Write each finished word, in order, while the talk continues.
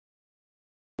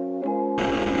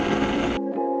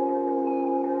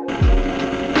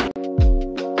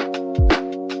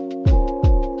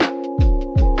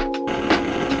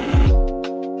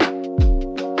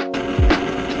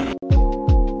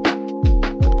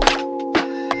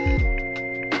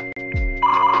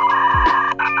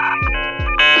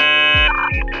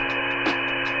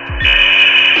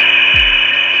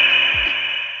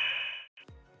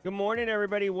morning,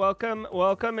 everybody. Welcome.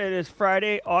 It is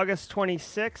Friday, August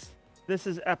 26th. This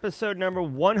is episode number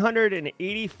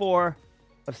 184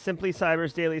 of Simply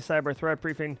Cyber's Daily Cyber Threat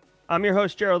Briefing. I'm your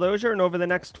host, Gerald Auger, and over the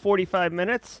next 45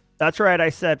 minutes, that's right, I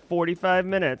said 45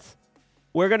 minutes,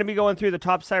 we're going to be going through the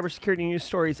top cybersecurity news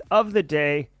stories of the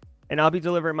day, and I'll be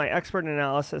delivering my expert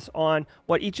analysis on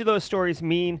what each of those stories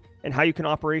mean and how you can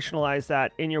operationalize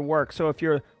that in your work. So if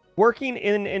you're working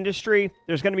in an industry,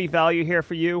 there's going to be value here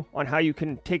for you on how you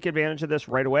can take advantage of this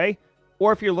right away.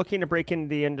 Or if you're looking to break into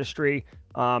the industry,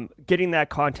 getting that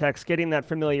context, getting that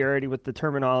familiarity with the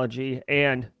terminology,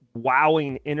 and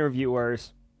wowing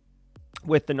interviewers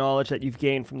with the knowledge that you've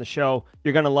gained from the show,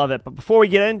 you're going to love it. But before we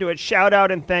get into it, shout out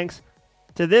and thanks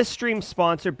to this stream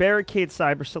sponsor, Barricade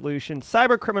Cyber Solutions.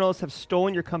 Cyber criminals have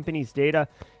stolen your company's data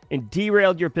and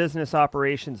derailed your business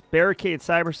operations. Barricade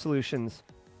Cyber Solutions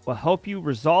will help you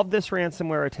resolve this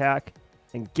ransomware attack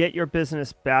and get your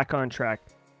business back on track.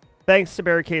 Thanks to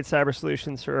Barricade Cyber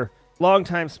Solutions for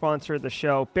longtime sponsor of the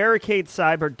show.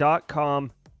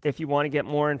 BarricadeCyber.com if you want to get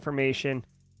more information.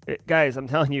 Guys, I'm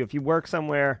telling you, if you work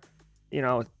somewhere,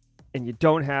 and you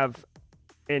don't have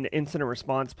an incident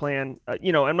response plan,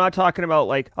 I'm not talking about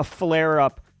like a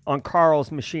flare-up on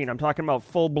Carl's machine. I'm talking about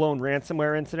full-blown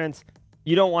ransomware incidents.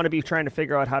 You don't want to be trying to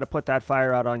figure out how to put that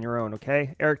fire out on your own,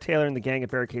 okay? Eric Taylor and the gang at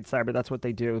Barricade Cyber, that's what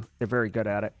they do. They're very good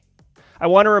at it. I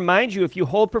want to remind you, if you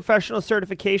hold professional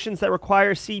certifications that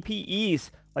require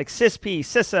CPEs, like CISP,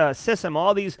 CISA, CISM,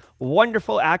 all these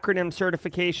wonderful acronym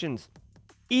certifications,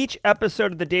 each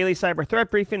episode of the Daily Cyber Threat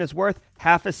Briefing is worth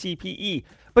half a CPE.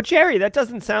 But Jerry, that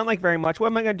doesn't sound like very much. What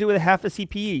am I going to do with a half a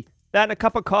CPE? That and a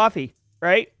cup of coffee,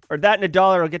 right? Or that and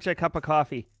 $1 will get you a cup of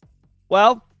coffee.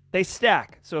 Well, they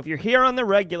stack. So if you're here on the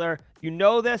regular, you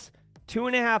know this,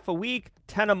 2.5 a week,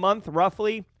 10 a month,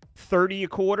 roughly 30 a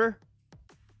quarter.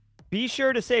 Be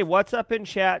sure to say what's up in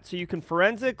chat so you can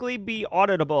forensically be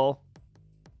auditable.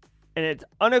 And it's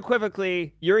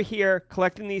unequivocally, you're here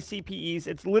collecting these CPEs.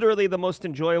 It's literally the most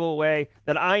enjoyable way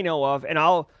that I know of. And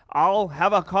I'll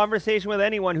have a conversation with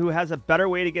anyone who has a better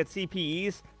way to get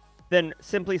CPEs than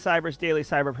Simply Cyber's Daily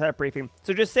Cyber Threat Briefing.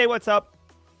 So just say what's up.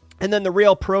 And then the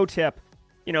real pro tip,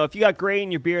 if you got gray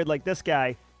in your beard like this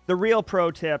guy, the real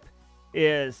pro tip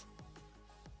is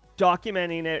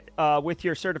documenting it with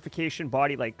your certification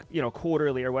body, like,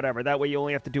 quarterly or whatever. That way you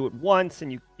only have to do it once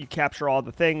and you capture all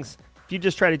the things. If you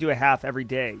just try to do a half every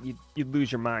day, you'd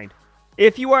lose your mind.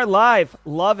 If you are live,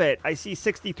 love it. I see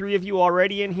 63 of you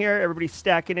already in here. Everybody's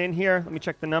stacking in here. Let me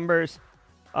check the numbers.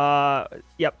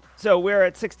 Yep. So we're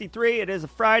at 63. It is a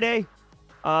Friday.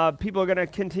 People are going to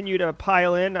continue to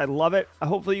pile in. I love it.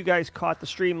 Hopefully you guys caught the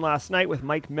stream last night with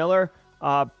Mike Miller.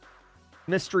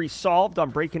 Mystery solved on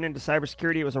breaking into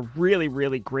cybersecurity. It was a really,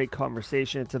 really great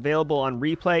conversation. It's available on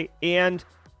replay and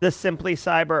the Simply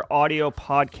Cyber audio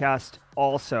podcast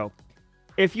also.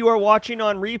 If you are watching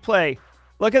on replay,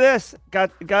 look at this.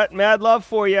 Got mad love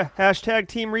for you. Hashtag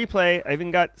Team Replay. I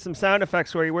even got some sound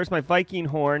effects for you. Where's my Viking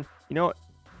horn? You know what?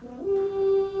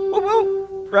 Woo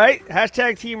woo! Right?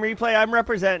 Hashtag Team Replay. I'm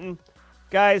representing.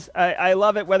 Guys, I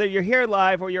love it. Whether you're here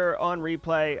live or you're on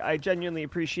replay, I genuinely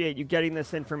appreciate you getting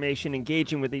this information,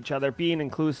 engaging with each other, being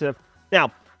inclusive.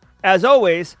 Now, as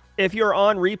always, if you're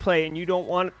on replay and you don't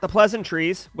want the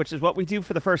pleasantries, which is what we do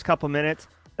for the first couple minutes,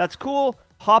 that's cool.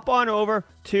 Hop on over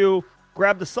to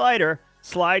grab the slider,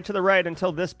 slide to the right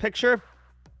until this picture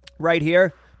right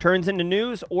here turns into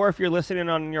news, or if you're listening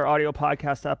on your audio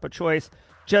podcast app of choice,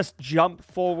 just jump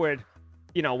forward,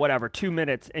 2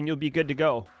 minutes, and you'll be good to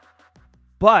go.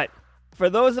 But for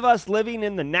those of us living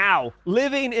in the now,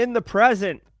 living in the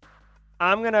present,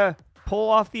 I'm going to pull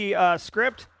off the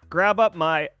script, grab up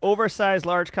my oversized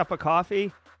large cup of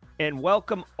coffee, and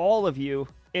welcome all of you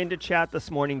into chat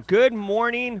this morning. Good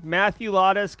morning, Matthew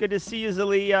Lottis. Good to see you,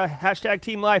 Zalia. Hashtag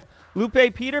Team Life.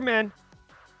 Lupe Peterman.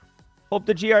 Hope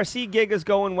the GRC gig is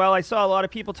going well. I saw a lot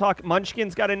of people talk.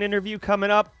 Munchkin's got an interview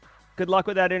coming up. Good luck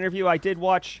with that interview. I did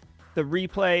watch the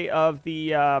replay of the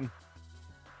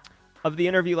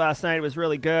interview last night. It was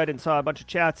really good, and saw a bunch of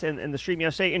chats in the stream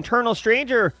yesterday. Internal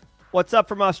Stranger, what's up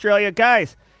from Australia,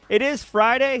 guys? It is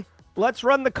Friday. Let's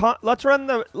run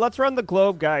the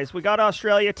globe, guys. We got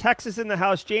Australia, Texas in the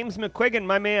house. James McQuiggan,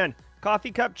 my man.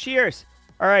 Coffee cup, cheers.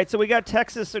 All right, so we got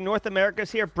Texas and North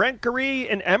America's here. Brent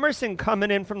Garee and Emerson coming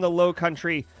in from the low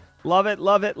country. Love it,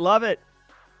 love it, love it.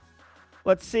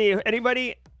 Let's see.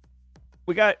 Anybody?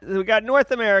 We got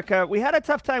North America. We had a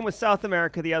tough time with South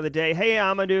America the other day. Hey,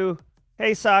 Amadou.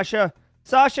 Hey, Sasha.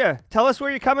 Sasha, tell us where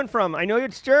you're coming from. I know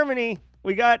it's Germany.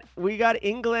 We got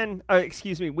England.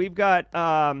 We've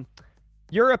got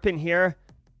Europe in here.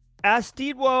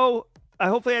 Astidwo,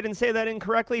 hopefully I didn't say that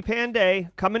incorrectly. Panday,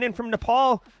 coming in from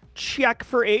Nepal. check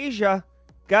for Asia.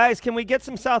 Guys, can we get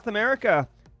some South America?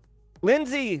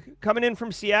 Lindsay coming in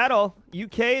from Seattle.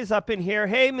 UK is up in here.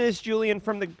 Hey, Ms. Julian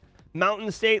from the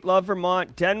Mountain State. Love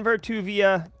Vermont. Denver,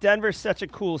 Tuvia. Denver's such a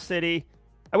cool city.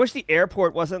 I wish the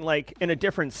airport wasn't like in a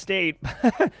different state.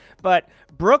 But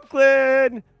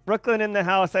Brooklyn in the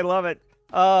house. I love it.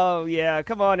 Oh, yeah.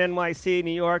 Come on, NYC,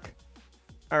 New York.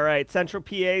 All right. Central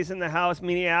PA's in the house.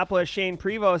 Minneapolis. Shane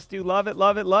Prevost. Do love it,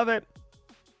 love it, love it.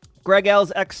 Greg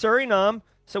L's ex-Suriname.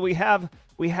 So we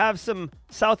have some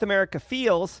South America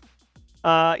feels.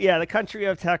 Yeah, the country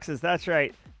of Texas. That's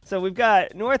right. So we've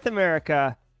got North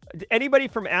America. Anybody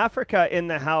from Africa in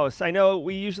the house? I know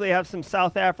we usually have some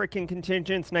South African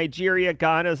contingents. Nigeria,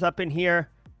 Ghana's up in here.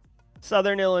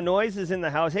 Southern Illinois is in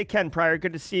the house. Hey, Ken Pryor,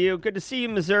 good to see you. Good to see you,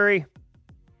 Missouri.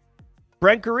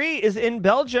 Brent Gary is in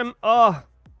Belgium. Oh,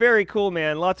 very cool,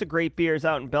 man. Lots of great beers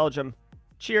out in Belgium.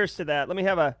 Cheers to that. Let me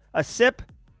have a sip.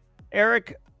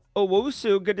 Eric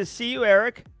Owusu, good to see you,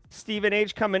 Eric. Stephen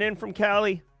H. coming in from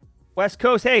Cali. West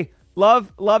Coast. Hey,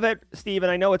 love it, Stephen.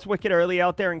 I know it's wicked early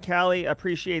out there in Cali.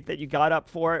 Appreciate that you got up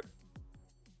for it.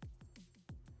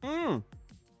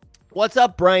 What's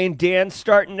up, Brian Dan?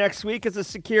 Starting next week as a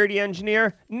security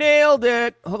engineer. Nailed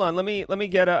it. Hold on. Let me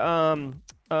get a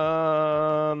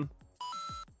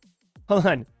hold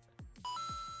on.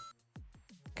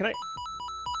 Can I?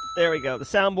 There we go. The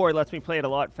soundboard lets me play it a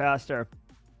lot faster.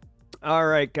 All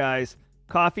right, guys.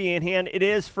 Coffee in hand. It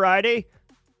is Friday.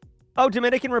 Oh,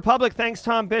 Dominican Republic. Thanks,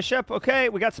 Tom Bishop. Okay,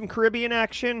 we got some Caribbean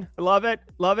action. Love it.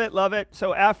 Love it. Love it.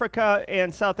 So Africa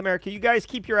and South America. You guys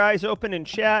keep your eyes open in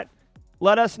chat.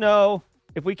 Let us know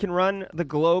if we can run the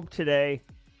globe today.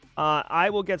 I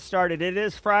will get started. It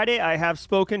is Friday. I have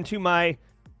spoken to my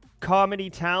comedy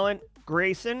talent,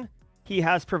 Grayson. He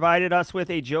has provided us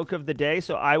with a joke of the day,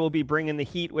 so I will be bringing the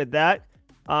heat with that.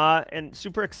 And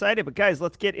super excited. But guys,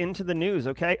 let's get into the news,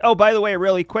 okay? Oh, by the way,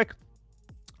 really quick,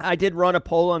 I did run a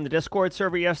poll on the Discord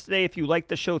server yesterday. If you like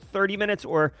the show 30 minutes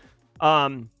or,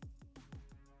 30,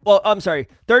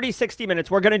 60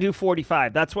 minutes. We're going to do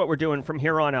 45. That's what we're doing from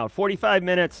here on out. 45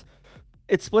 minutes.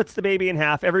 It splits the baby in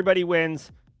half. Everybody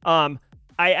wins. I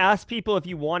asked people if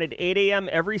you wanted 8 a.m.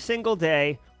 every single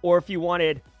day or if you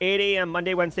wanted 8 a.m.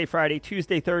 Monday, Wednesday, Friday,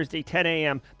 Tuesday, Thursday, 10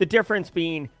 a.m. The difference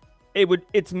being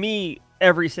it's me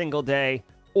every single day,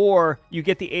 or you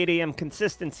get the 8 a.m.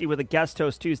 consistency with a guest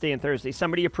host Tuesday and Thursday.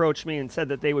 Somebody approached me and said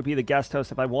that they would be the guest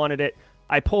host if I wanted it.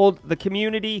 I polled the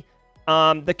community.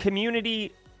 The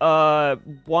community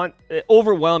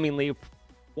overwhelmingly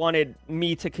wanted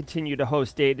me to continue to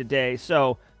host day to day.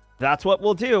 So that's what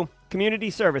we'll do. Community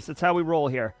service. That's how we roll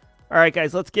here. All right,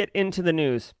 guys, let's get into the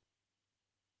news.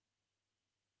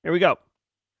 Here we go.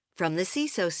 From the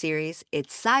CISO series,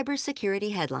 it's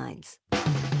cybersecurity headlines.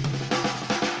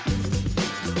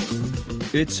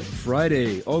 It's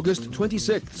Friday, August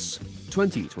 26th,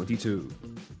 2022.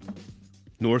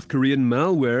 North Korean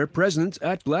malware present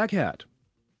at Black Hat.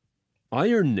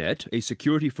 IronNet, a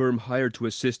security firm hired to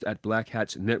assist at Black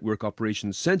Hat's Network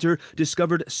Operations Center,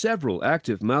 discovered several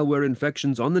active malware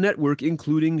infections on the network,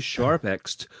 including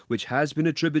SharpXed, which has been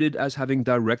attributed as having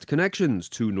direct connections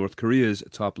to North Korea's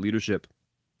top leadership.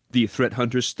 The threat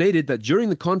hunters stated that during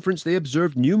the conference they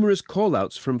observed numerous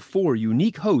callouts from 4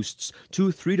 unique hosts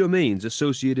to 3 domains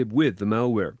associated with the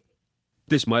malware.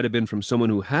 This might have been from someone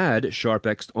who had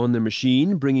SharpXed on their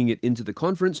machine, bringing it into the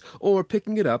conference, or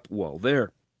picking it up while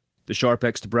there. The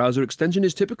SharpXed browser extension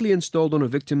is typically installed on a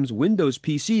victim's Windows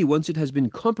PC once it has been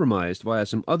compromised via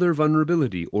some other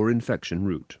vulnerability or infection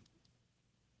route.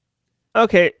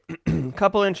 Okay, a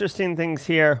couple interesting things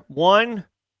here. One,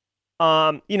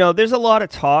 there's a lot of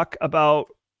talk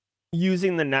about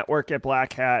using the network at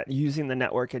Black Hat, using the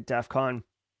network at DEF CON.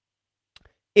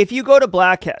 If you go to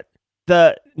Black Hat,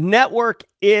 the network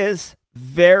is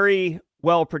very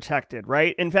well protected,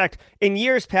 right? In fact, in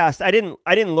years past, I didn't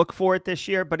look for it this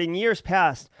year, but in years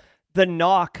past, the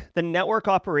NOC, the Network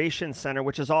Operations Center,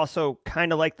 which is also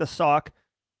kind of like the SOC,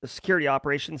 the Security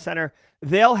Operations Center,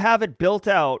 they'll have it built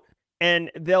out and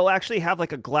they'll actually have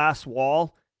like a glass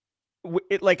wall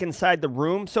like inside the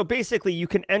room. So basically you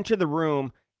can enter the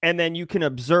room and then you can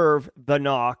observe the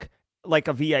NOC like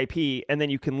a VIP, and then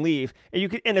you can leave.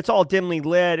 And it's all dimly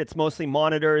lit. It's mostly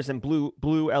monitors and blue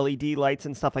LED lights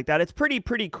and stuff like that. It's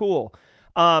pretty cool.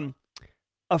 A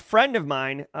friend of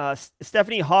mine,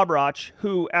 Stephanie Hobroch,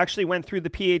 who actually went through the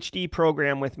PhD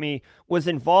program with me, was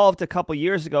involved a couple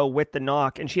years ago with the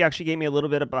NOC, and she actually gave me a little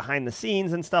bit of behind the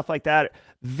scenes and stuff like that.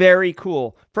 Very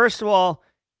cool. First of all,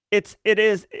 it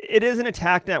is an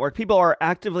attack network. People are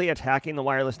actively attacking the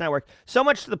wireless network. So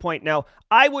much to the point now,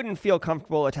 I wouldn't feel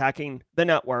comfortable attacking the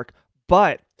network,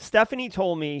 but Stephanie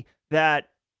told me that,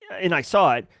 and I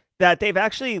saw it, that they've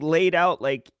actually laid out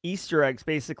like Easter eggs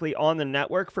basically on the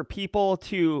network for people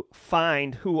to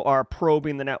find who are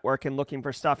probing the network and looking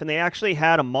for stuff. And they actually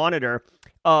had a monitor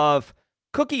of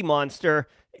Cookie Monster,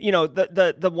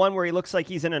 the one where he looks like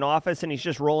he's in an office and he's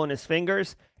just rolling his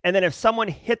fingers. And then if someone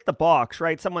hit the box,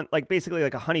 right, someone like basically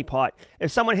like a honeypot,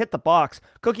 if someone hit the box,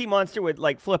 Cookie Monster would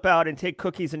like flip out and take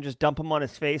cookies and just dump them on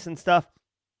his face and stuff.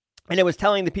 And it was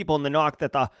telling the people in the knock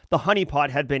that the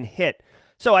honeypot had been hit.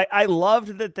 So I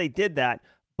loved that they did that,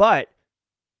 but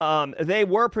they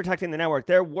were protecting the network.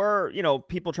 There were,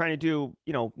 people trying to do,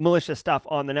 malicious stuff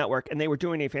on the network, and they were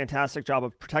doing a fantastic job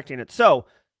of protecting it. So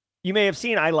you may have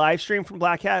seen I live stream from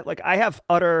Black Hat. Like, I have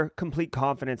utter complete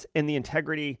confidence in the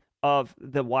integrity of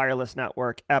the wireless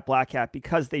network at Black Hat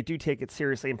because they do take it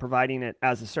seriously in providing it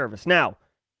as a service. Now,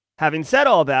 having said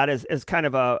all that, as kind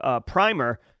of a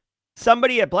primer,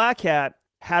 somebody at Black Hat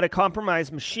had a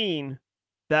compromised machine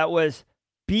that was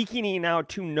beaconing out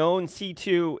to known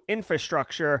C2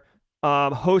 infrastructure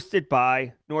hosted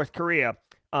by North Korea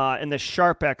and the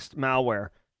SharpX malware.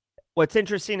 What's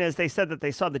interesting is they said that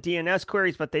they saw the DNS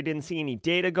queries, but they didn't see any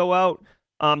data go out,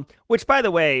 which, by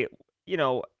the way,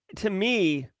 to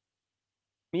me,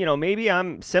 maybe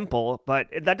I'm simple, but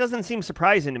that doesn't seem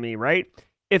surprising to me, right?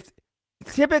 If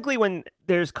typically when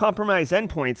there's compromised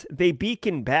endpoints, they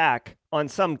beacon back on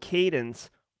some cadence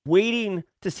waiting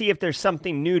to see if there's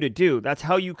something new to do. That's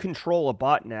how you control a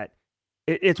botnet.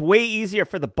 It's way easier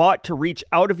for the bot to reach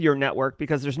out of your network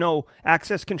because there's no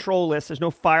access control list, there's no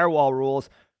firewall rules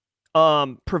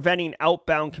preventing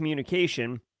outbound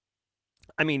communication.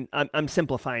 I mean, I'm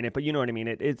simplifying it, but you know what I mean.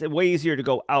 It's way easier to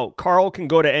go out. Carl can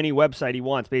go to any website he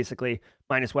wants, basically,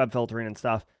 minus web filtering and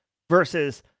stuff,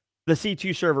 versus the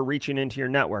C2 server reaching into your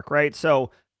network, right? So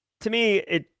to me,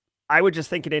 I would just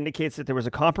think it indicates that there was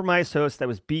a compromised host that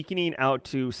was beaconing out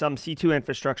to some C2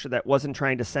 infrastructure that wasn't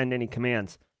trying to send any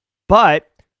commands. But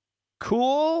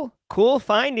cool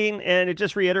finding, and it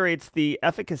just reiterates the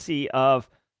efficacy of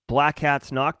Black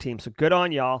Hat's knock team. So good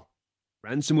on y'all.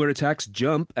 Ransomware attacks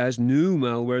jump as new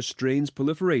malware strains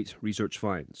proliferate, research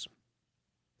finds.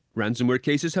 Ransomware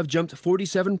cases have jumped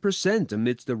 47%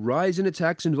 amidst the rise in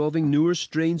attacks involving newer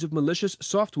strains of malicious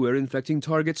software infecting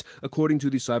targets, according to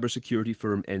the cybersecurity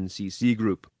firm NCC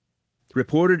Group.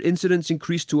 Reported incidents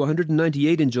increased to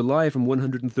 198 in July from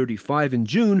 135 in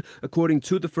June, according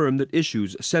to the firm that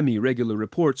issues semi-regular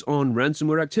reports on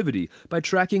ransomware activity by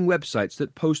tracking websites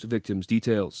that post victims'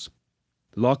 details.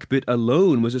 Lockbit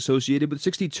alone was associated with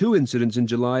 62 incidents in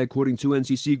July, according to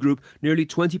NCC Group, nearly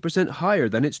 20% higher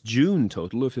than its June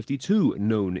total of 52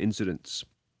 known incidents.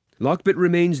 Lockbit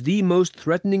remains the most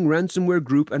threatening ransomware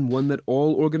group and one that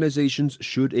all organizations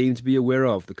should aim to be aware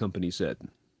of, the company said.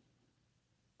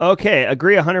 Okay,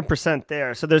 agree 100%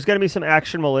 there. So there's going to be some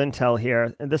actionable intel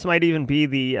here, and this might even be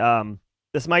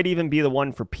the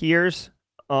one for peers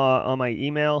on my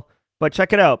email. But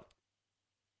check it out.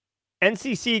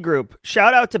 NCC Group,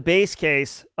 shout out to Base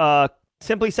Case,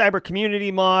 Simply Cyber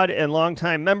community mod and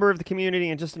longtime member of the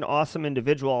community and just an awesome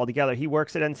individual altogether. He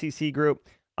works at NCC Group.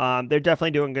 They're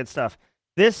definitely doing good stuff.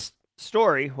 This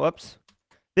story,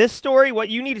 what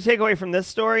you need to take away from this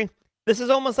story, this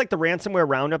is almost like the ransomware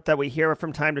roundup that we hear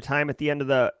from time to time at the end of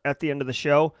the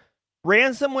show.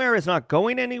 Ransomware is not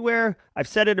going anywhere. I've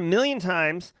said it a million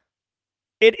times.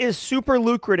 It is super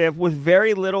lucrative with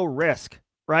very little risk,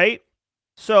 right?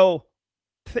 So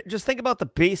just think about the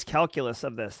base calculus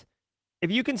of this. If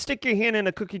you can stick your hand in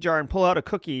a cookie jar and pull out a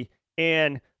cookie,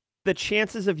 and the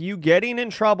chances of you getting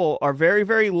in trouble are very,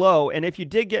 very low. And if you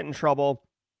did get in trouble,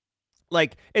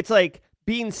 it's like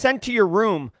being sent to your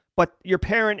room, but your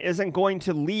parent isn't going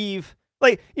to leave.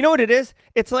 Like, you know what it is?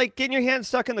 It's like getting your hand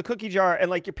stuck in the cookie jar and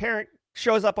like your parent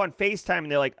shows up on FaceTime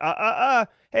and they're like,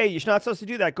 hey, you're not supposed to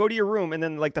do that. Go to your room. And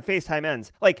then like the FaceTime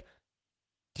ends. Like,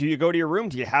 do you go to your room?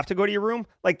 Do you have to go to your room?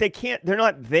 Like they're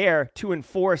not there to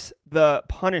enforce the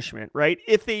punishment, right?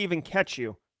 If they even catch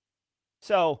you.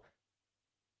 So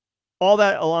all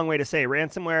that a long way to say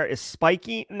ransomware is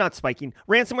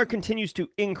ransomware continues to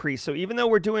increase. So even though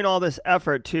we're doing all this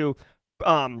effort to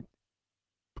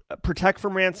protect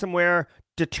from ransomware,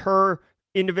 deter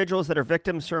individuals that are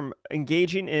victims from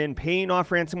engaging in paying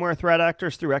off ransomware threat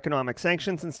actors through economic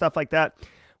sanctions and stuff like that,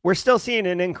 we're still seeing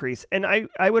an increase. And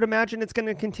I would imagine it's going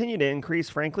to continue to increase,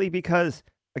 frankly, because,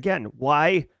 again,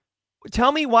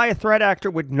 tell me why a threat actor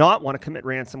would not want to commit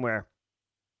ransomware,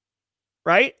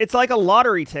 right? It's like a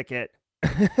lottery ticket.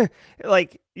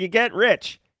 Like, you get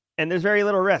rich and there's very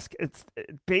little risk. It's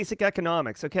basic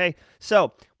economics, okay?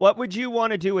 So what would you want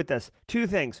to do with this? Two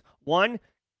things. One,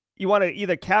 you want to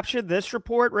either capture this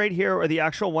report right here or the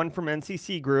actual one from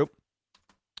NCC Group,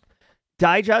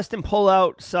 digest and pull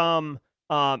out some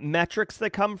metrics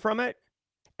that come from it,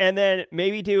 and then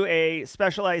maybe do a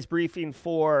specialized briefing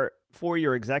for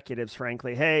your executives,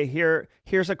 frankly. Hey,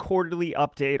 here's a quarterly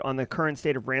update on the current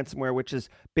state of ransomware, which is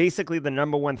basically the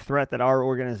number one threat that our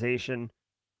organization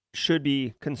should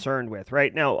be concerned with.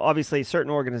 Right now, obviously,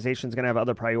 certain organizations are going to have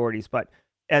other priorities, but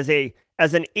as an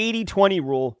 80-20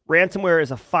 rule, ransomware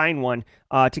is a fine one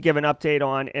to give an update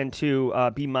on and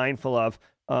to be mindful of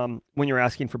when you're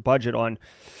asking for budget on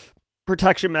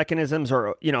protection mechanisms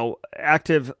or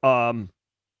active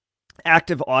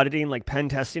auditing, like pen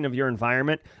testing of your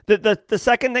environment. The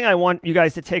second thing I want you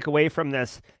guys to take away from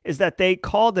this is that they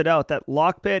called it out that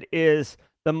Lockbit is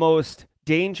the most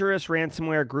dangerous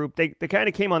ransomware group. They kind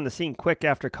of came on the scene quick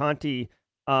after Conti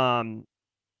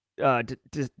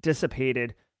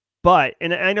dissipated,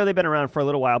 and I know they've been around for a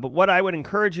little while, but what I would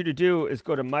encourage you to do is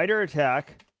go to MITRE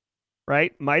ATT&CK,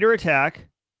 right? MITRE ATT&CK,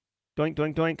 doink,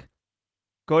 doink, doink.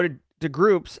 Go to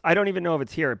groups. I don't even know if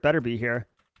it's here. It better be here.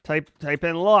 Type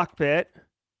in Lockbit.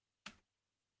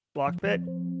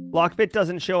 Lockbit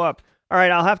doesn't show up. All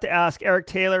right, I'll have to ask Eric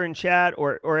Taylor in chat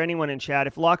or anyone in chat.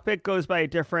 If Lockbit goes by a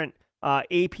different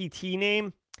APT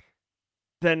name,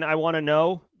 then I want to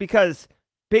know, because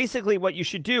basically what you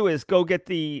should do is go get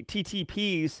the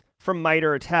TTPs from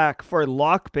MITRE ATT&CK for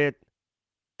Lockbit,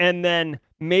 and then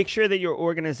make sure that your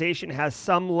organization has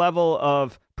some level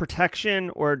of protection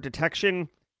or detection.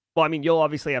 Well, I mean, you'll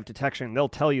obviously have detection. They'll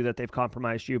tell you that they've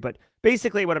compromised you. But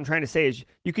basically what I'm trying to say is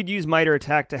you could use MITRE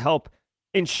ATT&CK to help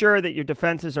ensure that your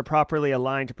defenses are properly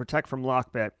aligned to protect from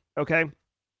Lockbit, okay?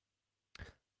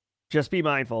 Just be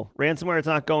mindful. Ransomware is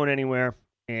not going anywhere,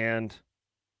 and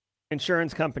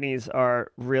insurance companies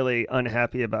are really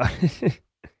unhappy about it.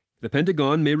 The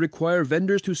Pentagon may require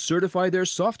vendors to certify their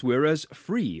software as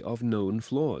free of known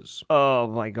flaws. Oh,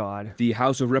 my God. The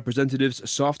House of Representatives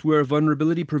software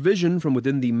vulnerability provision from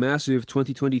within the massive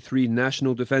 2023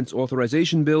 National Defense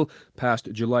Authorization Bill,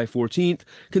 passed July 14th,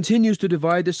 continues to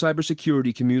divide the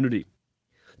cybersecurity community.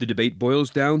 The debate boils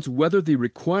down to whether the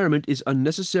requirement is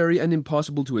unnecessary and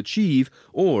impossible to achieve,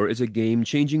 or is a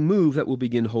game-changing move that will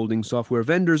begin holding software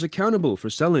vendors accountable for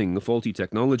selling faulty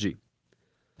technology.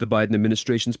 The Biden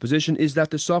administration's position is that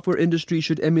the software industry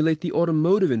should emulate the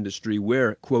automotive industry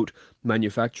where, quote,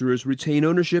 manufacturers retain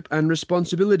ownership and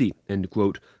responsibility, end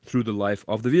quote, through the life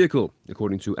of the vehicle,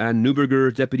 according to Ann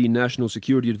Neuberger, Deputy National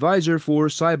Security Advisor for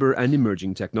Cyber and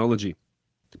Emerging Technology.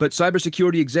 But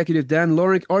cybersecurity executive Dan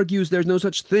Lorick argues there's no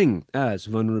such thing as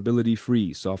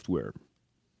vulnerability-free software.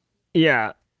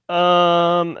 Yeah.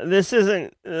 This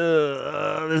isn't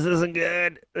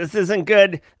good. This isn't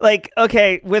good. Like,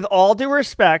 okay, with all due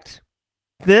respect,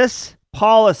 this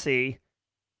policy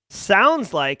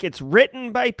sounds like it's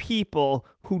written by people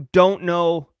who don't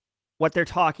know what they're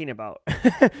talking about,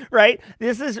 right?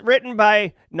 This is written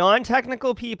by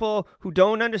non-technical people who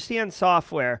don't understand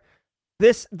software.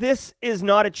 This is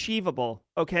not achievable,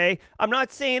 okay? I'm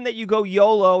not saying that you go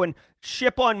YOLO and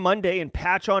ship on Monday and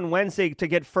patch on Wednesday to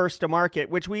get first to market,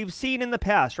 which we've seen in the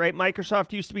past, right?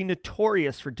 Microsoft used to be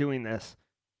notorious for doing this.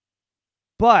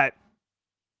 But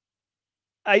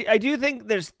I do think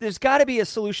there's got to be a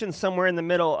solution somewhere in the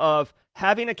middle of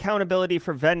having accountability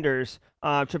for vendors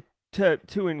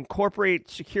to incorporate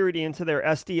security into their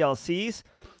SDLCs,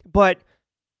 but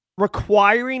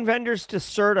requiring vendors to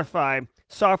certify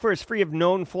software is free of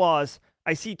known flaws.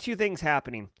 I see two things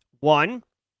happening. One,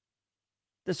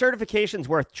 the certification's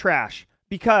worth trash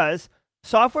because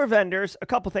software vendors, a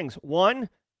couple things. One,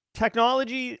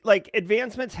 technology, like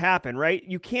advancements happen, right?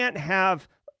 You could have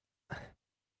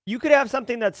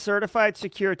something that's certified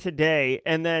secure today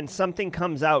and then something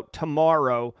comes out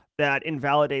tomorrow that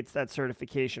invalidates that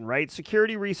certification, right?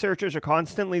 Security researchers are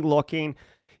constantly looking.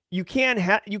 You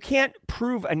can't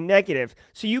prove a negative.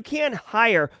 So you can't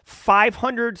hire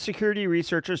 500 security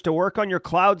researchers to work on your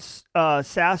cloud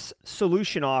SaaS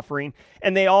solution offering,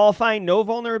 and they all find no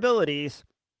vulnerabilities.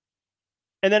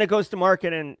 And then it goes to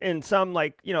market, and some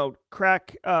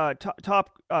crack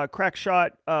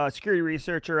shot security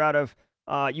researcher out of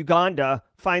Uganda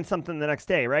finds something the next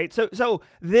day, right? So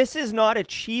this is not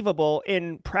achievable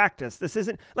in practice. This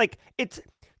isn't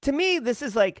to me, this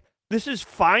is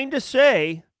fine to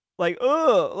say.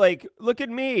 Look at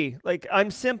me. I'm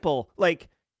simple.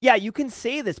 Yeah, you can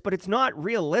say this, but it's not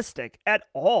realistic at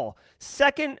all.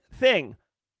 Second thing,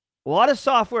 a lot of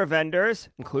software vendors,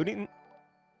 including...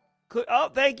 Oh,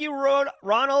 thank you,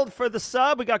 Ronald, for the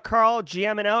sub. We got Carl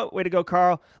jamming out. Way to go,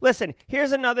 Carl. Listen,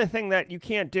 here's another thing that you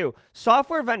can't do.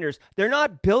 Software vendors, they're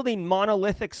not building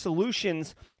monolithic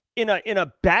solutions in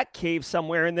a bat cave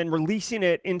somewhere and then releasing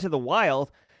it into the wild.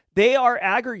 They are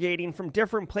aggregating from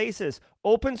different places.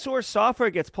 Open source software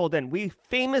gets pulled in. We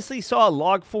famously saw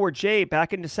Log4j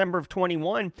back in December of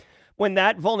 21 when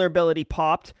that vulnerability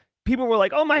popped. People were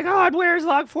like, oh my God, where's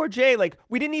Log4j? Like,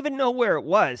 we didn't even know where it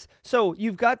was. So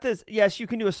you've got this, yes, you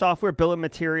can do a software bill of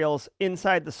materials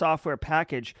inside the software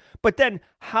package, but then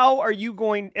how are you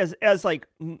going as like,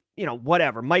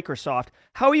 whatever, Microsoft,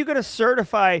 how are you going to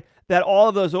certify that all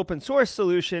of those open source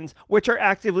solutions, which are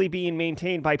actively being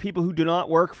maintained by people who do not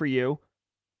work for you,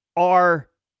 are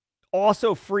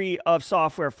also free of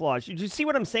software flaws? You see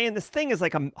what I'm saying? This thing is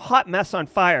like a hot mess on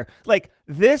fire. Like,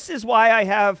 this is why I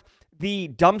have the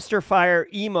dumpster fire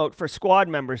emote for squad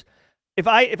members. If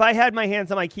I had my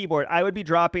hands on my keyboard, I would be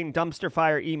dropping dumpster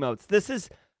fire emotes. This is,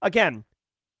 again,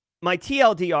 my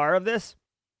TLDR of this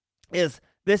is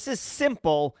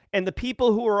simple, and the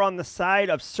people who are on the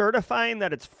side of certifying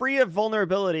that it's free of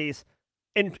vulnerabilities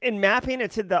and mapping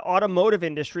it to the automotive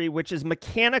industry, which is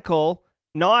mechanical,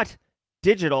 not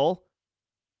digital,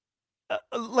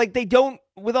 like, they don't,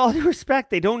 with all due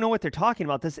respect, they don't know what they're talking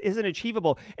about. This isn't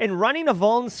achievable. And running a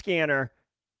vuln scanner,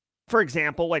 for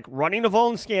example, like running a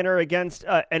vuln scanner against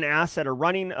an asset, or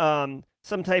running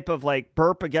some type of like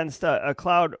burp against a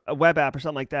cloud, a web app or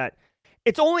something like that,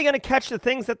 it's only going to catch the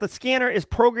things that the scanner is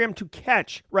programmed to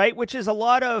catch, right? Which is a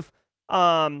lot of,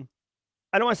 I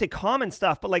don't want to say common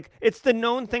stuff, but like, it's the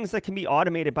known things that can be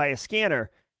automated by a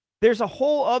scanner. There's a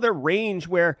whole other range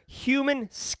where human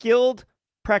skilled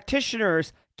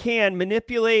practitioners can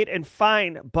manipulate and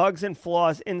find bugs and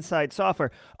flaws inside software.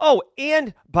 Oh,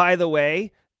 and by the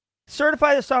way,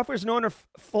 certify the software is known of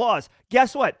flaws.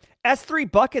 Guess what?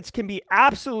 S3 buckets can be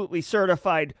absolutely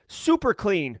certified super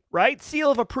clean, right? Seal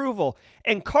of approval.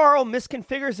 And Carl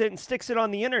misconfigures it and sticks it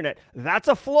on the internet. That's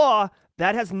a flaw.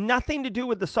 That has nothing to do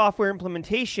with the software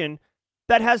implementation.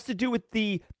 That has to do with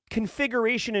the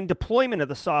configuration and deployment of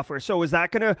the software. So is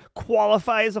that going to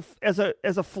qualify as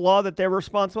a flaw that they're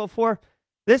responsible for?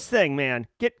 This thing, man,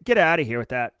 get out of here with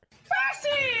that.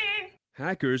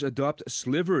 Hackers adopt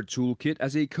Sliver toolkit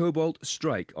as a Cobalt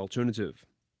Strike alternative.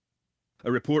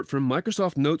 A report from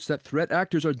Microsoft notes that threat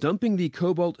actors are dumping the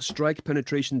Cobalt Strike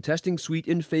penetration testing suite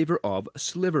in favor of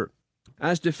Sliver.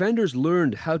 As defenders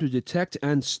learned how to detect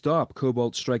and stop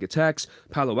Cobalt Strike attacks,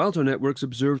 Palo Alto Networks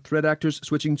observed threat actors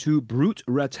switching to Brute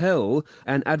Ratel,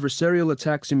 an adversarial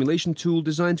attack simulation tool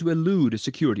designed to elude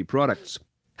security products.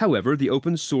 However, the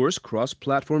open-source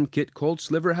cross-platform kit called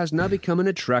Sliver has now become an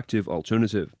attractive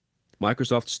alternative.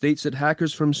 Microsoft states that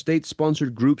hackers from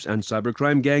state-sponsored groups and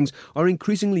cybercrime gangs are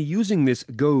increasingly using this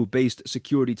Go-based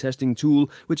security testing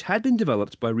tool, which had been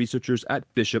developed by researchers at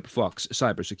Bishop Fox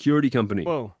Cybersecurity Company.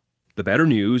 Whoa. The better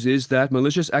news is that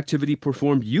malicious activity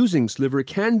performed using Sliver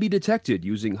can be detected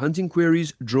using hunting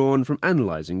queries drawn from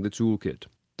analyzing the toolkit.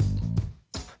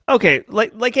 Okay,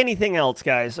 like anything else,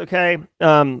 guys, okay?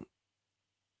 Like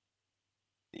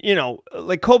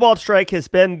Cobalt Strike has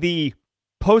been the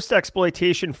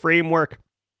post-exploitation framework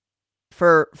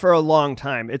for a long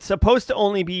time. It's supposed to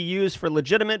only be used for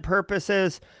legitimate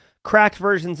purposes. Cracked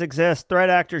versions exist.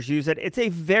 Threat actors use it. It's a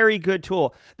very good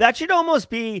tool. That should almost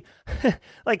be,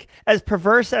 like, as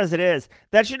perverse as it is,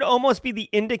 that should almost be the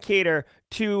indicator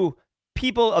to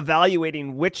people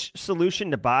evaluating which solution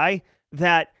to buy,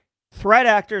 that threat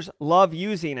actors love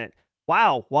using it.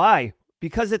 Wow. Why?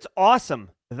 Because it's awesome.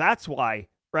 That's why,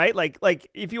 right? Like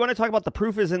if you want to talk about the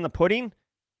proof is in the pudding,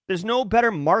 there's no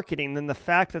better marketing than the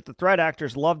fact that the threat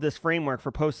actors love this framework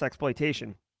for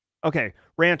post-exploitation. Okay,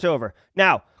 rant over.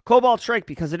 Now, Cobalt Strike,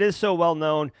 because it is so well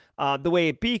known, the way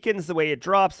it beacons, the way it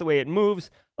drops, the way it moves,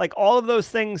 like all of those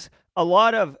things, a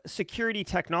lot of security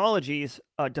technologies,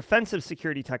 defensive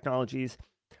security technologies,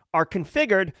 are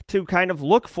configured to kind of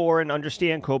look for and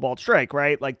understand Cobalt Strike,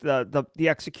 right? Like the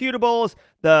executables,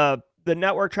 the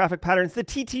network traffic patterns, the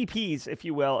TTPs, if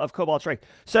you will, of Cobalt Strike.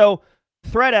 So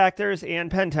threat actors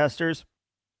and pen testers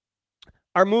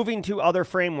are moving to other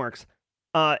frameworks.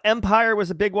 Empire was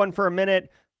a big one for a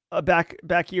minute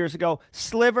back years ago.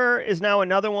 Sliver is now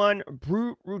another one.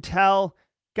 Brute Ratel.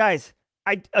 Guys,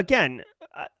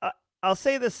 I'll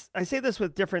say this. I say this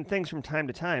with different things from time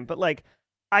to time, but like,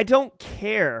 I don't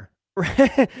care.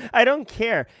 I don't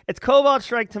care. It's Cobalt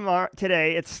Strike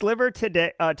today. It's Sliver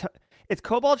today. It's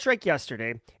Cobalt Strike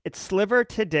yesterday. It's Sliver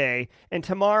today, and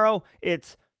tomorrow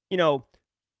it's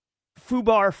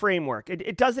FUBAR framework.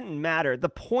 It doesn't matter. The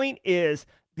point is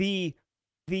the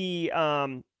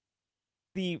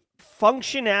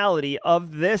functionality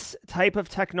of this type of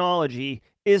technology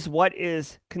is what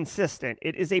is consistent.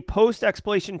 It is a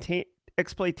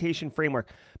post-exploitation framework.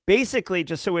 Basically,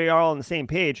 just so we are all on the same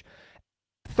page,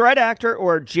 threat actor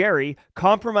or Jerry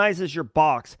compromises your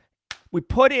box, We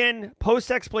put in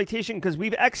post-exploitation because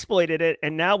we've exploited it,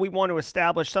 and now we want to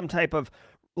establish some type of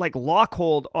like lock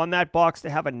hold on that box to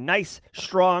have a nice,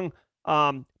 strong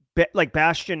like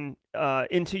bastion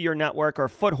into your network or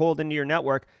foothold into your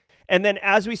network. And then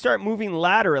as we start moving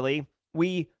laterally,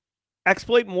 we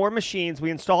exploit more machines,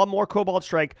 we install more Cobalt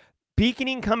Strike,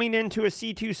 beaconing coming into a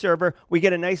C2 server, we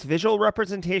get a nice visual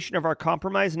representation of our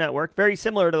compromised network, very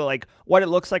similar to like what it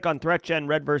looks like on Threat Gen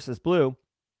red versus blue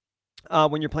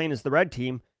when you're playing as the red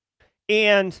team.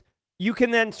 And you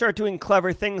can then start doing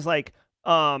clever things like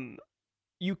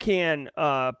you can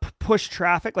push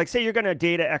traffic. Like say you're going to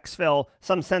data exfil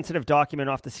some sensitive document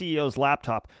off the CEO's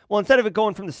laptop. Well, instead of it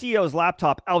going from the CEO's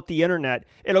laptop out the internet,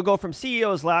 it'll go from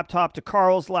CEO's laptop to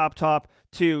Carl's laptop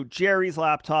to Jerry's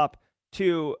laptop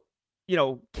to, you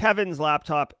know, Kevin's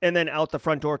laptop and then out the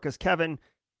front door because Kevin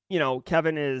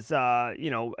is,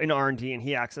 you know, in R&D and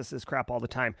he accesses crap all the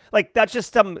time. Like that's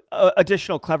just some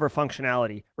additional clever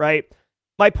functionality, right?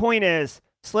 My point is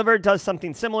Sliver does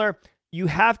something similar. You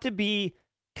have to be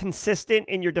consistent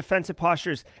in your defensive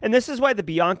postures. And this is why the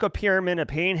Bianco Pyramid of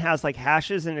Pain has like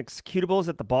hashes and executables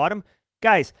at the bottom.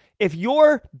 Guys, if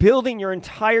you're building your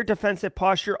entire defensive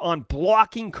posture on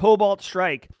blocking Cobalt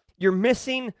Strike, you're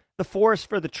missing the forest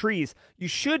for the trees. You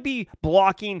should be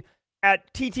blocking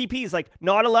at TTPs, like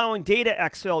not allowing data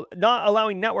exfil, not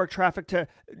allowing network traffic to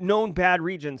known bad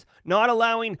regions, not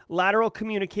allowing lateral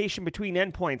communication between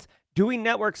endpoints, doing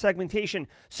network segmentation.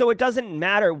 So it doesn't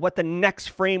matter what the next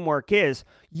framework is.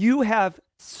 You have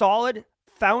solid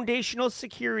foundational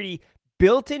security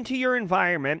built into your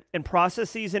environment and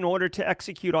processes in order to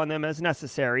execute on them as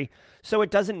necessary. So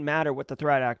it doesn't matter what the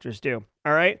threat actors do.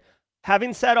 All right.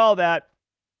 Having said all that,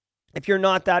 if you're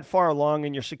not that far along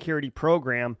in your security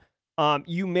program,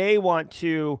 you may want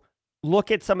to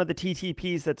look at some of the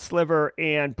TTPs that Sliver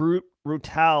and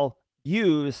Brutal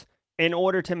use in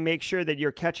order to make sure that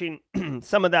you're catching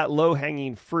some of that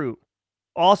low-hanging fruit.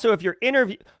 Also, if you're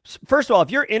first of all,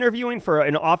 if you're interviewing for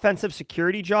an offensive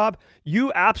security job,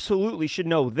 you absolutely should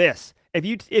know this. If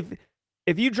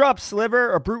you drop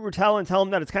Sliver or Brutal and tell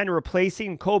them that it's kind of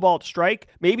replacing Cobalt Strike,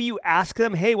 maybe you ask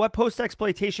them, hey, what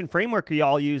post-exploitation framework are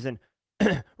y'all using?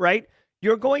 Right?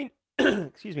 You're going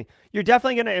excuse me, you're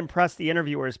definitely going to impress the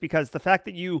interviewers because the fact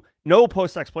that you know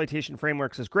post-exploitation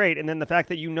frameworks is great. And then the fact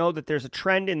that you know that there's a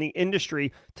trend in the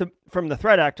industry from the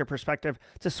threat actor perspective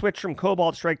to switch from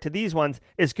Cobalt Strike to these ones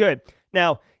is good.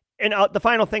 Now, and the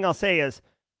final thing I'll say is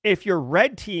if you're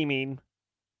red teaming,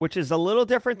 which is a little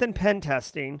different than pen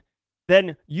testing,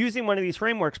 then using one of these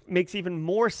frameworks makes even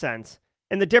more sense.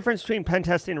 And the difference between pen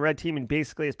testing and red teaming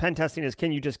basically is pen testing is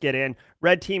can you just get in?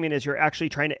 Red teaming is you're actually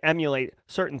trying to emulate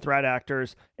certain threat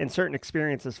actors and certain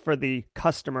experiences for the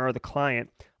customer or the client.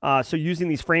 So using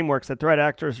these frameworks that threat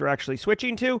actors are actually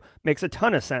switching to makes a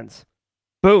ton of sense.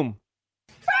 Boom.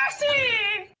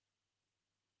 Fancy!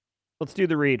 Let's do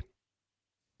the read.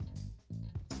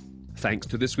 Thanks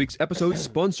to this week's episode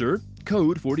sponsor,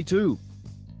 Code 42.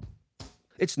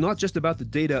 It's not just about the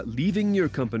data leaving your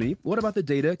company, what about the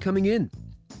data coming in?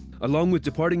 Along with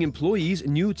departing employees,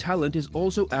 new talent is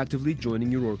also actively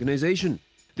joining your organization.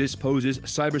 This poses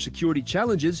cybersecurity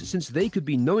challenges since they could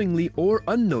be knowingly or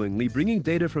unknowingly bringing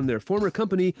data from their former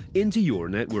company into your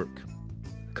network.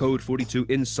 Code 42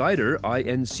 Insider,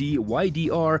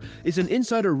 INCYDR, is an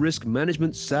insider risk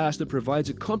management SaaS that provides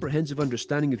a comprehensive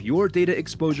understanding of your data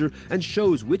exposure and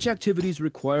shows which activities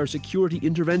require security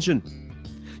intervention.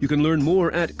 You can learn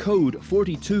more at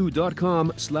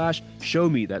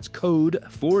code42.com/showme. That's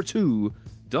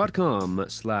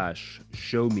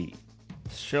code42.com/showme.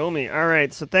 Show me. All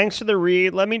right. So thanks for the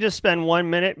read. Let me just spend 1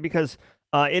 minute because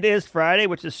it is Friday,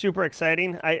 which is super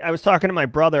exciting. I was talking to my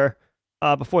brother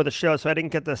before the show, so I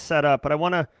didn't get this set up, but I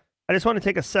just want to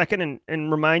take a second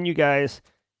and remind you guys,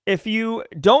 if you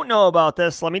don't know about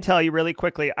this, let me tell you really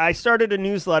quickly. I started a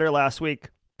newsletter last week.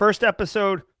 First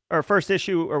episode or first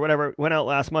issue or whatever went out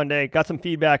last Monday. Got some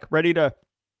feedback, ready to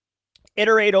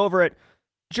iterate over it.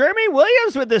 Jeremy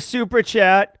Williams with the super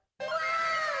chat.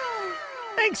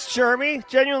 Thanks, Jeremy.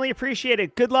 Genuinely appreciate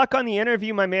it. Good luck on the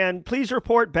interview, my man. Please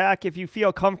report back if you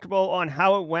feel comfortable on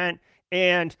how it went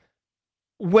and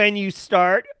when you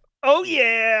start. Oh,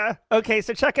 yeah. Okay,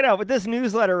 so check it out with this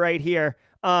newsletter right here.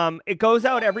 It goes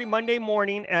out every Monday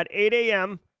morning at 8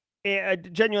 a.m. I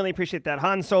genuinely appreciate that.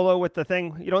 Han Solo with the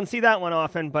thing. You don't see that one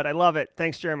often, but I love it.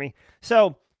 Thanks, Jeremy.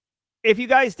 So if you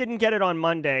guys didn't get it on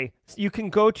Monday, you can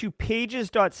go to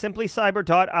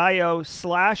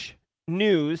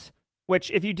pages.simplycyber.io/news,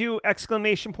 which if you do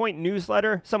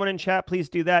 !newsletter, someone in chat, please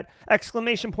do that.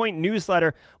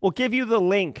 !newsletter will give you the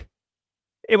link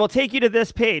It will take you to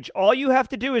this page. All you have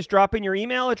to do is drop in your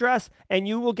email address and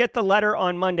you will get the letter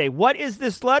on Monday. What is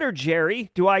this letter,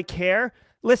 Jerry? Do I care?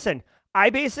 Listen, I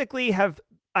basically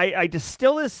I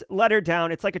distill this letter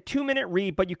down. It's like a 2-minute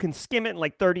read, but you can skim it in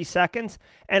like 30 seconds.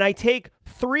 And I take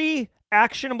 3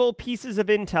 actionable pieces of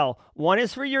intel. One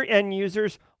is for your end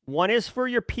users, one is for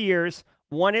your peers,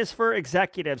 one is for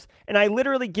executives. And I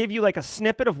literally give you like a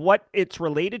snippet of what it's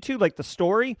related to, like the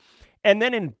story. And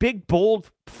then in big, bold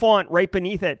font right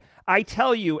beneath it, I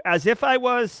tell you, as if I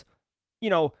was,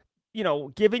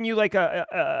 giving you like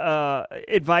a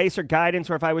advice or guidance,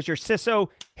 or if I was your CISO,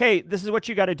 hey, this is what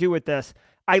you got to do with this.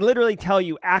 I literally tell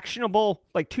you actionable,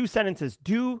 like 2 sentences,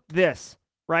 do this,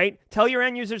 right? Tell your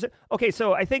end users. Okay,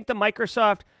 so I think the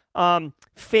Microsoft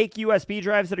fake USB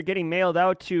drives that are getting mailed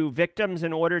out to victims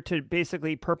in order to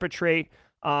basically perpetrate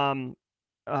scams,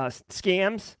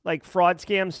 like fraud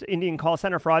scams, Indian call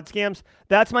center fraud scams.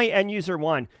 That's my end user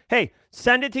one. Hey,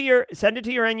 send it to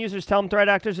your end users. Tell them threat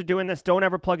actors are doing this. Don't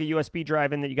ever plug a USB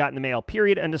drive in that you got in the mail.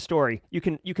 Period. End of story. You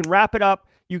can wrap it up.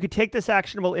 You could take this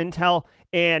actionable intel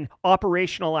and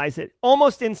operationalize it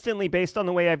almost instantly based on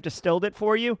the way I've distilled it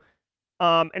for you.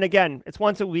 And again, it's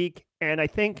once a week, and I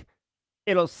think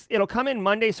it'll come in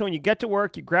Monday. So when you get to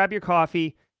work, you grab your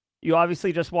coffee. You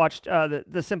obviously just watched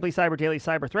the Simply Cyber Daily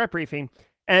Cyber Threat Briefing.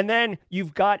 And then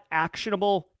you've got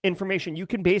actionable information. You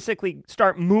can basically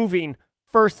start moving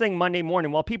first thing Monday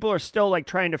morning while people are still like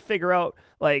trying to figure out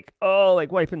like, oh,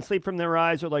 like wiping sleep from their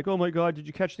eyes, or like, oh my God, did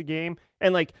you catch the game?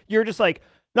 And like, you're just like,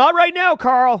 not right now,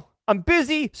 Carl. I'm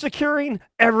busy securing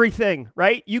everything,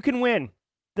 right? You can win.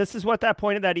 This is what that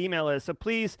point of that email is. So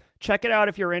please check it out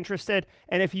if you're interested.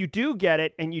 And if you do get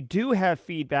it and you do have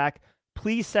feedback,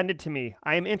 please send it to me.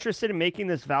 I am interested in making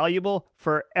this valuable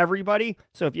for everybody.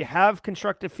 So if you have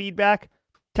constructive feedback,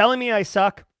 telling me I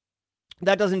suck,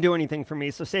 that doesn't do anything for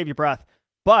me. So save your breath.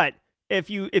 But if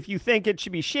you think it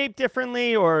should be shaped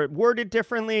differently or worded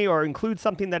differently or include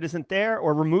something that isn't there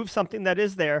or remove something that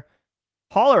is there,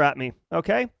 holler at me.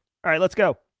 Okay? All right, let's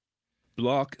go.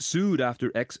 Block sued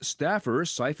after ex-staffer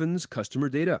siphons customer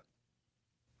data.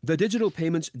 The digital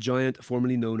payments giant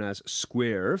formerly known as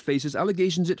Square faces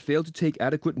allegations it failed to take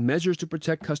adequate measures to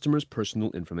protect customers'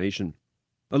 personal information.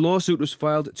 A lawsuit was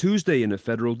filed Tuesday in a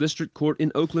federal district court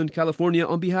in Oakland, California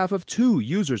on behalf of 2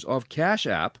 users of Cash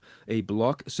App, a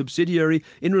Block subsidiary,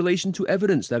 in relation to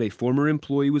evidence that a former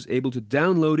employee was able to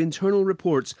download internal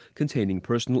reports containing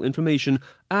personal information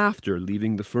after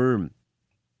leaving the firm.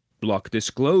 Block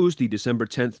disclosed the December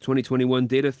 10, 2021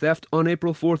 data theft on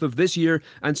April 4th of this year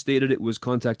and stated it was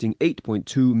contacting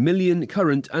 8.2 million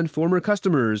current and former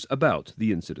customers about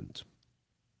the incident.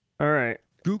 All right.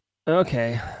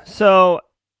 Okay. So,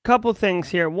 couple things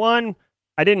here. One,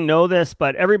 I didn't know this,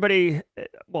 but everybody,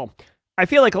 well, I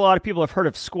feel like a lot of people have heard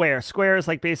of Square. Square is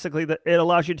like basically it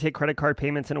allows you to take credit card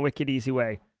payments in a wicked easy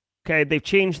way. Okay. They've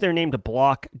changed their name to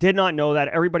Block. Did not know that.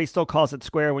 Everybody still calls it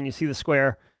Square when you see the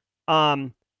square.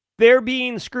 They're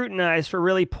being scrutinized for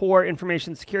really poor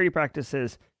information security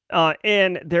practices.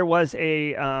 And there was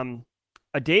a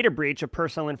data breach of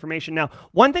personal information. Now,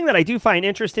 one thing that I do find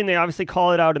interesting, they obviously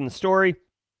call it out in the story,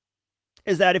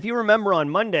 is that if you remember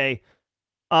on Monday,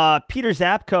 Peter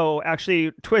Zapko, actually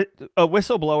a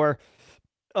whistleblower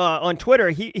on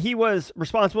Twitter, he was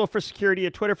responsible for security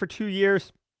at Twitter for 2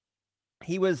 years.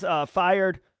 He was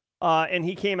fired. And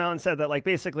he came out and said that, like,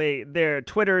 basically their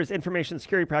Twitter's information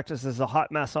security practice is a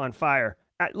hot mess on fire.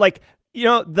 Like,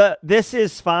 the "this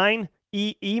is fine"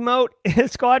 emote,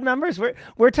 squad members.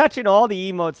 We're touching all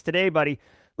the emotes today, buddy.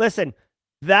 Listen,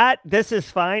 that "this is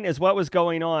fine" is what was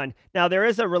going on. Now there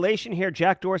is a relation here.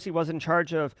 Jack Dorsey was in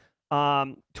charge of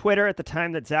Twitter at the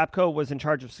time that Zapko was in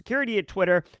charge of security at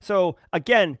Twitter. So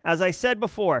again, as I said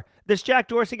before, this Jack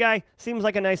Dorsey guy seems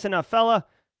like a nice enough fella,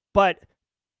 but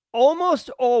almost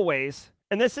always,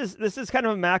 and this is kind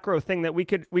of a macro thing that we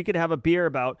could have a beer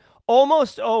about.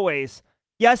 Almost always,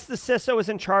 yes, the CISO is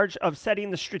in charge of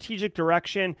setting the strategic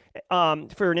direction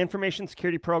for an information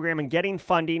security program and getting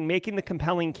funding, making the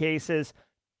compelling cases,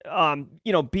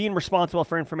 being responsible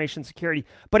for information security.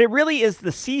 But it really is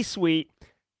the C-suite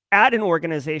at an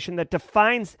organization that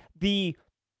defines the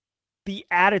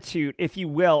attitude, if you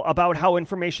will, about how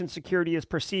information security is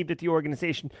perceived at the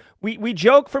organization. We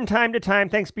joke from time to time,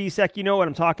 thanks BSEC, you know what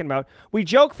I'm talking about. We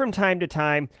joke from time to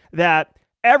time that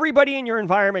everybody in your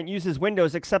environment uses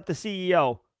Windows except the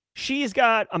CEO. She's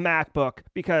got a MacBook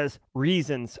because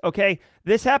reasons, okay?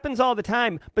 This happens all the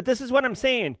time, but this is what I'm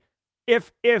saying.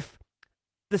 If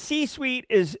the C-suite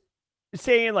is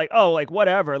saying like, oh, like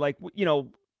whatever, like,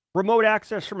 remote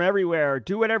access from everywhere,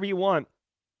 do whatever you want,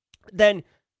 then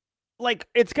like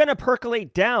it's going to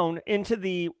percolate down into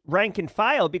the rank and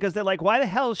file because they're like, why the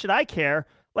hell should I care?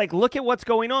 Like, look at what's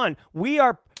going on.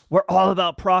 We're all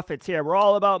about profits here. We're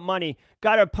all about money.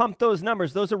 Got to pump those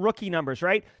numbers. Those are rookie numbers,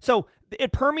 right? So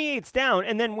it permeates down.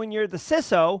 And then when you're the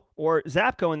CISO or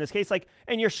Zapco in this case, like,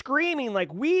 and you're screaming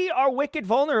like, we are wicked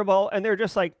vulnerable. And they're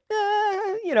just like,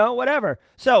 whatever.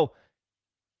 So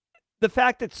the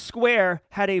fact that Square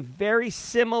had a very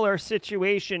similar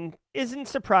situation isn't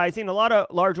surprising. A lot of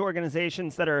large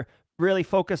organizations that are really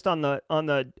focused on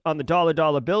the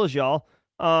dollar bills, y'all,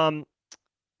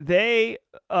 they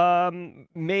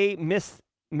may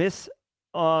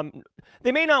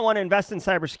they may not want to invest in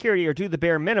cybersecurity or do the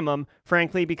bare minimum,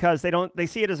 frankly, because they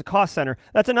see it as a cost center.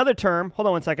 That's another term. Hold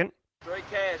on one second. Straight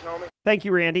cash, homie. Thank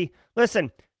you, Randy.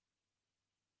 Listen,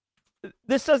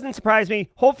 this doesn't surprise me.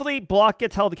 Hopefully, Block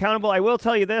gets held accountable. I will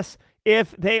tell you this.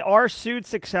 If they are sued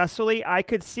successfully, I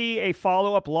could see a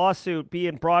follow-up lawsuit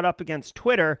being brought up against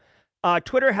Twitter.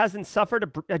 Twitter hasn't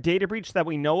suffered a data breach that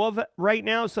we know of right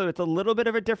now, so it's a little bit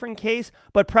of a different case.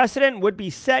 But precedent would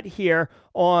be set here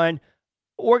on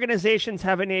organizations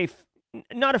having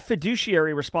not a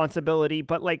fiduciary responsibility,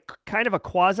 but like kind of a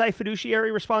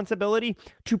quasi-fiduciary responsibility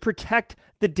to protect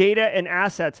the data and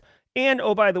assets. And,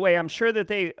 oh, by the way, I'm sure that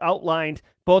they outlined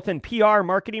both in PR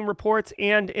marketing reports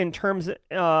and in terms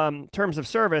of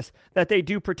service that they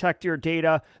do protect your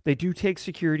data. They do take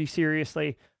security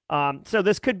seriously. So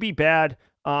this could be bad.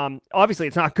 Obviously,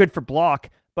 it's not good for Block,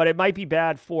 but it might be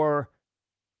bad for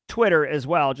Twitter as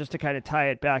well, just to kind of tie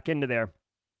it back into there.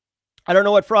 I don't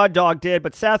know what Fraud Dog did,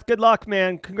 but Seth, good luck,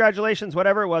 man. Congratulations,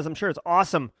 whatever it was. I'm sure it's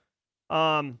awesome.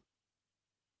 So,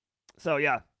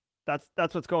 yeah,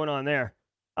 that's what's going on there.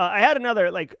 I had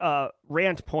another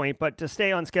rant point, but to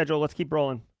stay on schedule, let's keep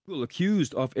rolling. Google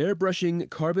accused of airbrushing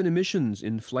carbon emissions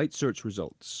in flight search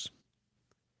results.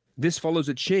 This follows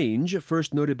a change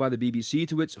first noted by the BBC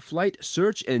to its flight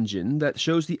search engine that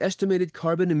shows the estimated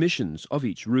carbon emissions of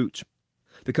each route.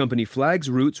 The company flags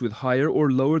routes with higher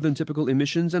or lower than typical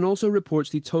emissions and also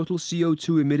reports the total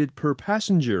CO2 emitted per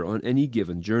passenger on any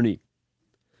given journey.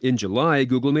 In July,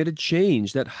 Google made a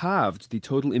change that halved the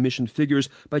total emission figures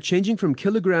by changing from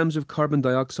kilograms of carbon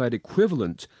dioxide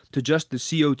equivalent to just the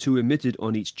CO2 emitted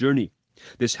on each journey.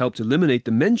 This helped eliminate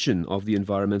the mention of the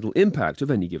environmental impact of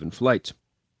any given flight.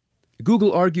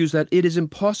 Google argues that it is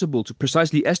impossible to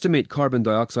precisely estimate carbon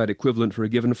dioxide equivalent for a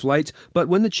given flight, but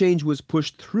when the change was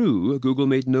pushed through, Google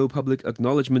made no public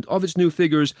acknowledgement of its new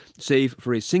figures, save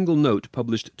for a single note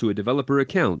published to a developer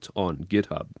account on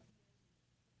GitHub.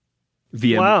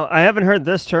 Wow, I haven't heard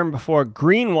this term before.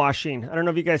 Greenwashing. I don't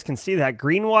know if you guys can see that.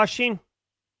 Greenwashing.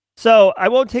 So I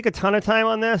won't take a ton of time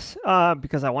on this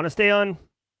because I want to stay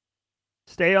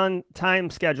on time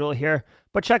schedule here.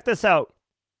 But check this out.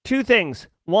 Two things.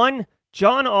 One,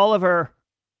 John Oliver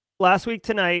last week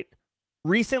tonight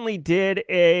recently did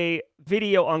a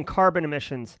video on carbon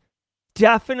emissions.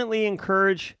 Definitely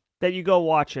encourage that you go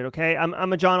watch it, okay?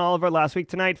 I'm a John Oliver Last Week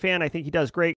Tonight fan. I think he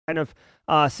does great kind of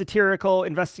satirical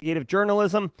investigative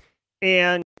journalism,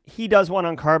 and he does one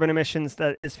on carbon emissions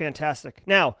that is fantastic.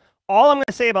 Now, all I'm going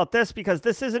to say about this, because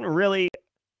this isn't a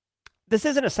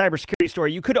cybersecurity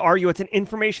story. You could argue it's an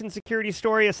information security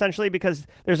story, essentially, because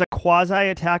there's a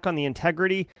quasi-attack on the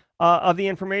integrity of the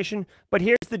information. But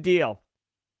here's the deal.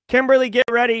 Kimberly, get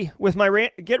ready with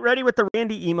the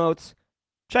Randy emotes.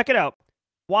 Check it out.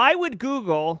 Why would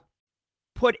Google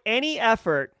put any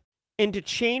effort into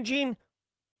changing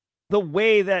the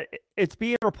way that it's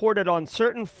being reported on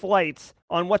certain flights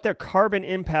on what their carbon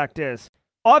impact is?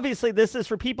 Obviously, this is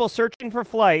for people searching for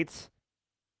flights,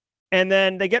 and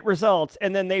then they get results,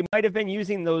 and then they might have been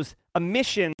using those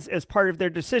emissions as part of their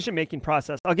decision-making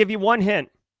process. I'll give you one hint.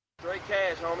 Straight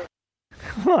cash, homie.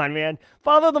 Come on, man.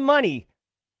 Follow the money.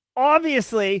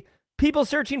 Obviously, people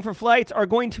searching for flights are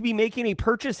going to be making a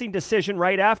purchasing decision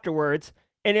right afterwards.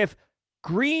 And if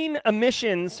green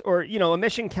emissions or,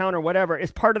 emission count or whatever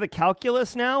is part of the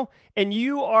calculus now, and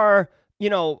you are,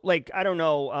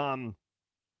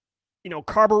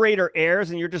 carburetor airs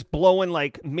and you're just blowing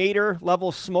like Mater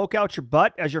level smoke out your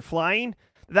butt as you're flying,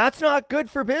 that's not good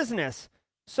for business.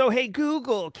 So, hey,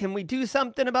 Google, can we do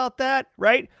something about that?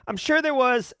 Right? I'm sure there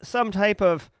was some type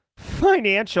of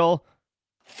financial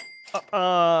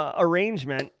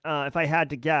arrangement, if I had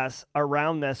to guess,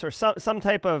 around this, or some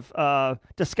type of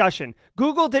discussion.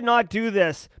 Google did not do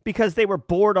this because they were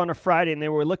bored on a Friday and they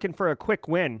were looking for a quick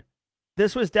win.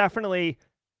 This was definitely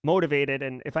motivated,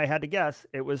 and if I had to guess,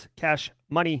 it was cash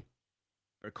money.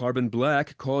 Carbon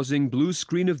black causing blue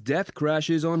screen of death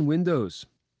crashes on Windows.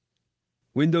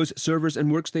 Windows servers and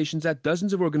workstations at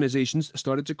dozens of organizations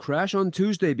started to crash on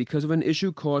Tuesday because of an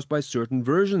issue caused by certain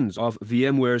versions of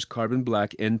VMware's Carbon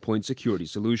Black endpoint security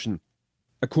solution.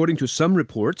 According to some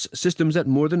reports, systems at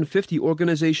more than 50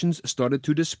 organizations started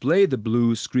to display the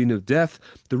blue screen of death,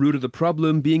 the root of the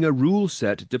problem being a rule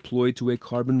set deployed to a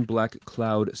Carbon Black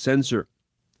cloud sensor.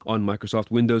 On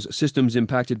Microsoft Windows systems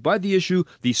impacted by the issue,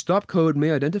 the stop code may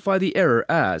identify the error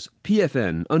as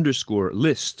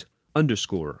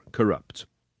pfn_list_corrupt.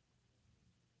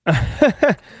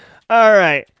 All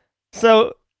right.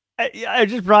 So I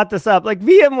just brought this up. Like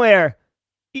VMware,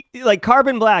 like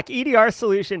Carbon Black, EDR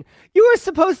solution. You were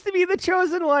supposed to be the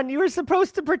chosen one. You were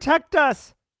supposed to protect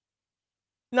us.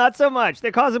 Not so much.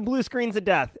 They're causing blue screens of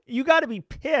death. You got to be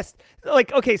pissed.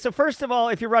 Like, okay, so first of all,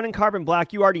 if you're running Carbon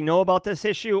Black, you already know about this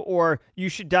issue, or you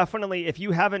should definitely, if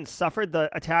you haven't suffered the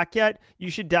attack yet, you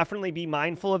should definitely be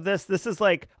mindful of this. This is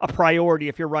like a priority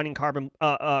if you're running Carbon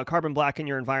Black in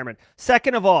your environment.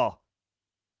 Second of all,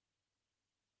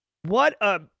 what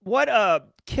a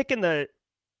kick in the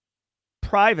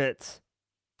privates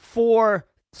for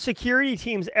security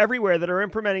teams everywhere that are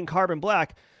implementing Carbon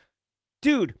Black.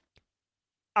 Dude,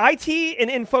 IT and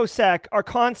InfoSec are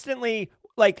constantly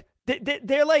like,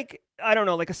 they're like, I don't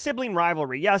know, like a sibling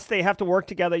rivalry. Yes, they have to work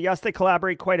together. Yes, they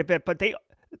collaborate quite a bit, but they,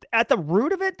 at the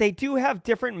root of it, they do have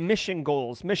different mission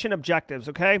goals, mission objectives,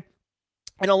 okay?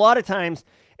 And a lot of times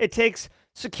it takes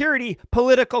security,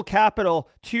 political capital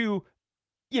to,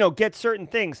 get certain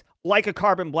things like a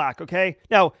Carbon Black, okay?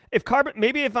 Now,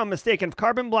 maybe if I'm mistaken, if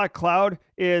Carbon Black Cloud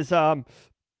is some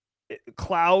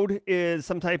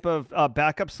type of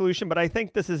backup solution, but I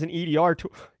think this is an EDR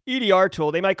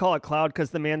tool. They might call it cloud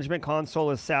because the management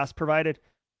console is SaaS provided,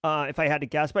 if I had to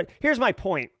guess. But here's my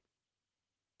point.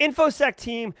 InfoSec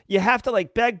team, you have to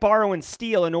like beg, borrow, and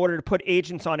steal in order to put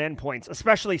agents on endpoints,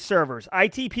 especially servers.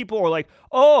 IT people are like,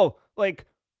 oh, like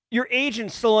your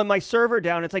agent's still on my server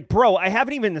down. It's like, bro, I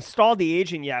haven't even installed the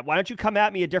agent yet. Why don't you come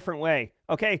at me a different way?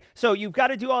 Okay, so you've got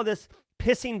to do all this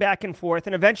pissing back and forth,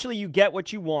 and eventually you get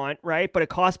what you want, right? But it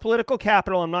costs political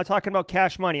capital. I'm not talking about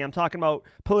cash money. I'm talking about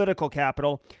political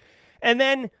capital. And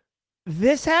then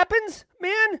this happens?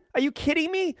 Man, are you kidding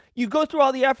me? You go through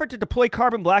all the effort to deploy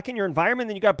Carbon Black in your environment,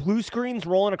 then you got blue screens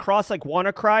rolling across like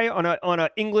WannaCry on a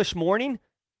English morning?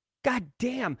 God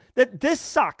damn. This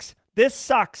sucks. This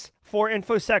sucks for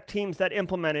InfoSec teams that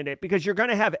implemented it, because you're going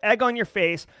to have egg on your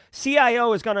face.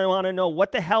 CIO is going to want to know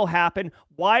what the hell happened.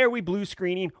 Why are we blue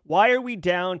screening? Why are we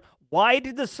down? Why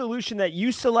did the solution that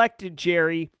you selected,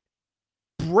 Jerry,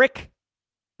 brick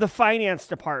the finance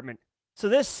department? So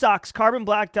this sucks. Carbon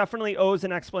Black definitely owes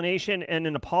an explanation and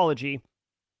an apology.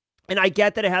 And I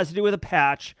get that it has to do with a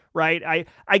patch, right?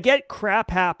 I get crap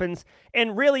happens,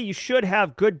 and really you should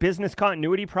have good business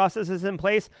continuity processes in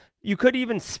place. You could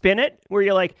even spin it where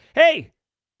you're like, hey,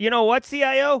 you know what,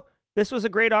 CIO? This was a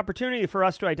great opportunity for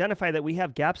us to identify that we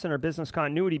have gaps in our business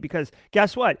continuity, because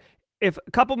guess what? If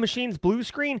a couple machines blue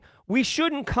screen, we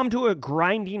shouldn't come to a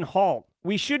grinding halt.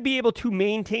 We should be able to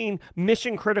maintain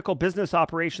mission critical business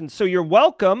operations. So you're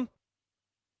welcome.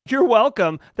 You're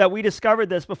welcome that we discovered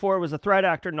this before it was a threat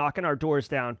actor knocking our doors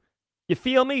down. You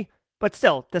feel me? But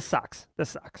still, this sucks.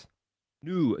 This sucks.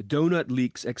 New Donut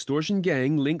Leaks extortion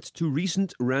gang linked to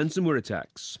recent ransomware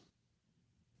attacks.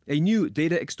 A new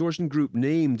data extortion group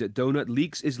named Donut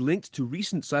Leaks is linked to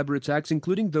recent cyber attacks,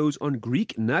 including those on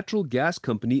Greek natural gas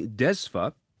company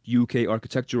DESFA, UK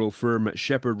architectural firm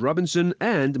Shepherd Robinson,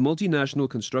 and multinational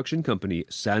construction company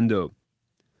Sando.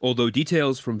 Although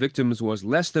details from victims was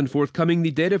less than forthcoming,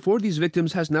 the data for these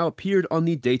victims has now appeared on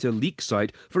the data leak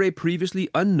site for a previously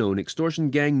unknown extortion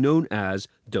gang known as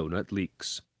Donut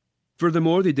Leaks.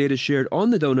 Furthermore, the data shared on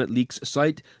the Donut Leaks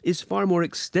site is far more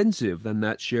extensive than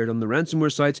that shared on the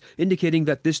ransomware sites, indicating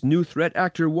that this new threat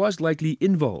actor was likely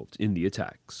involved in the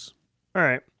attacks. All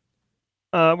right.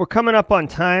 We're coming up on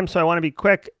time, so I want to be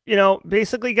quick.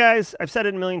 Basically, guys, I've said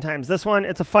it a million times. This one,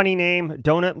 it's a funny name,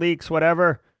 Donut Leaks,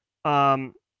 whatever.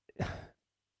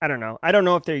 I don't know. I don't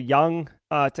know if they're young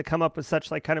to come up with such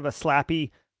like kind of a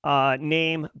slappy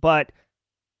name, but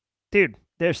dude,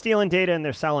 they're stealing data and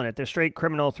they're selling it. They're straight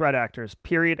criminal threat actors.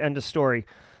 Period. End of story.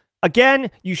 Again,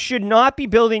 you should not be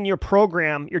building your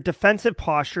program, your defensive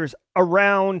postures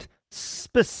around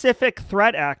specific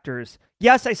threat actors.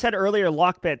 Yes, I said earlier,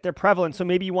 Lockbit, they're prevalent, so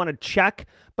maybe you want to check.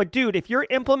 But dude, if you're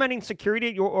implementing security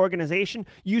at your organization,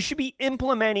 you should be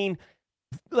implementing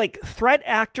like threat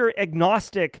actor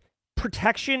agnostic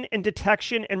protection and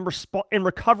detection and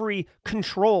recovery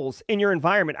controls in your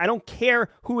environment. I don't care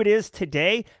who it is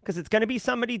today, because it's going to be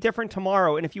somebody different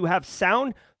tomorrow. And if you have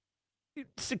sound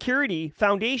security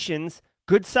foundations,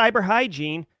 good cyber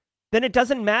hygiene, then it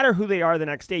doesn't matter who they are the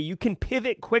next day. You can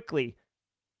pivot quickly.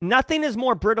 Nothing is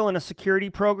more brittle in a security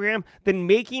program than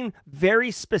making very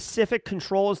specific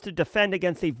controls to defend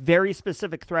against a very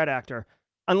specific threat actor.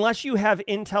 Unless you have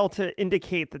intel to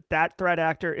indicate that that threat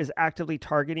actor is actively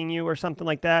targeting you or something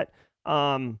like that.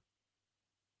 But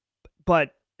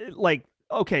like,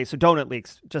 okay, so donut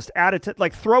leaks, just add it to,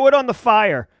 like, throw it on the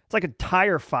fire. It's like a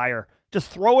tire fire. Just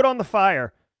throw it on the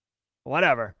fire.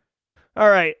 Whatever. All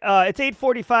right, it's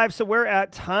 8:45, so we're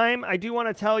at time. I do want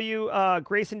to tell you,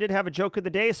 Grayson did have a joke of the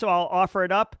day, so I'll offer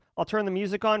it up. I'll turn the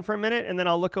music on for a minute, and then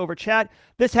I'll look over chat.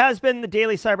 This has been the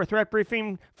Daily Cyber Threat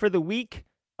Briefing for the week,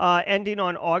 ending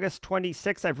on August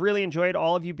 26th. I've really enjoyed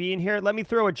all of you being here. Let me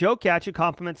throw a joke at you,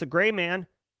 compliments of Gray Man.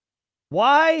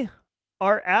 Why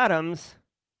are atoms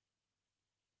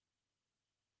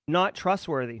not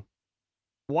trustworthy?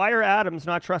 Why are atoms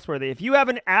not trustworthy? If you have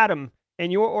an atom in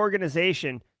your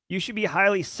organization, you should be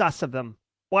highly sus of them.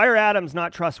 Why are atoms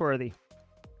not trustworthy?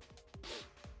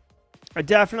 I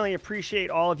definitely appreciate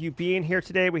all of you being here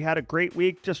today. We had a great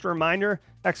week. Just a reminder, !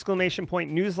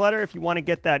 newsletter if you want to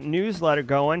get that newsletter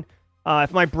going.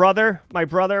 If my brother,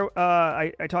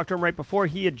 I talked to him right before,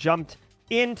 he had jumped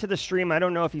into the stream. I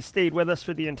don't know if he stayed with us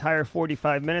for the entire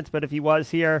 45 minutes, but if he was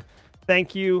here,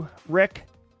 thank you, Rick,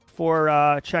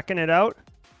 for checking it out.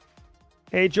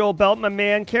 Hey, Joel Belt, my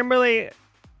man. Kimberly,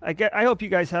 I hope you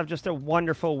guys have just a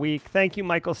wonderful week. Thank you,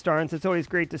 Michael Starnes. It's always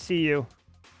great to see you.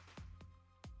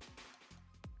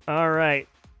 All right.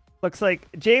 Looks like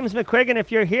James McQuiggan,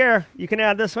 if you're here, you can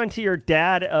add this one to your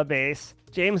database.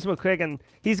 James McQuiggan,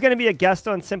 he's going to be a guest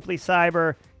on Simply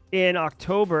Cyber in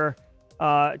October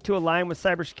to align with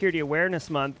Cybersecurity Awareness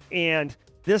Month. And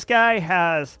this guy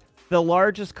has the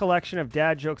largest collection of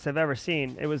dad jokes I've ever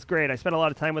seen. It was great. I spent a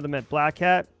lot of time with him at Black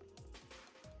Hat.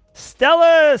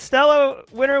 Stella,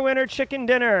 winner, chicken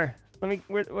dinner.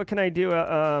 What can I do?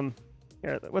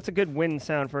 Here, what's a good win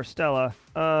sound for Stella?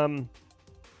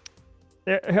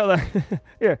 There, hold on.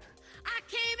 Here. I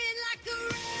came in like a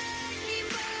wrecking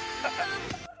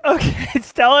ball. Okay,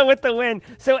 Stella with the win.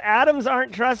 So atoms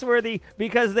aren't trustworthy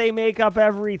because they make up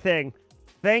everything.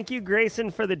 Thank you, Grayson,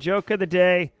 for the joke of the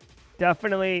day.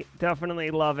 Definitely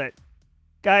love it.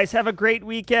 Guys, have a great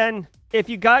weekend. If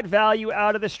you got value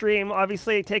out of the stream,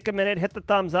 obviously take a minute, hit the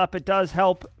thumbs up. It does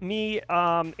help me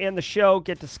and the show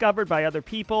get discovered by other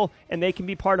people, and they can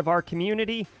be part of our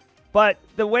community. But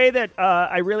the way that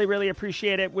I really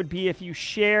appreciate it would be if you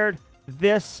shared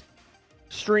this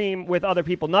stream with other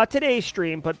people. Not today's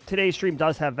stream, but today's stream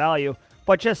does have value.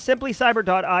 But just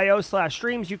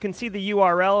simplycyber.io/streams. You can see the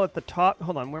URL at the top.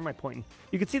 Hold on, where am I pointing?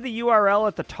 You can see the URL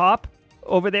at the top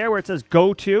over there where it says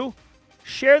go to.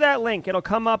 Share that link. It'll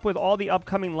come up with all the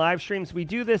upcoming live streams. We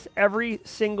do this every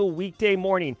single weekday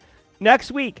morning.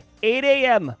 Next week, 8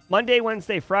 a.m., Monday,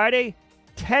 Wednesday, Friday,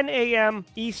 10 a.m.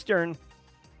 Eastern,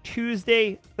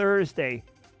 Tuesday, Thursday.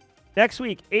 Next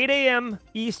week, 8 a.m.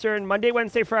 Eastern, Monday,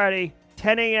 Wednesday, Friday,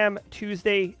 10 a.m.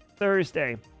 Tuesday,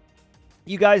 Thursday.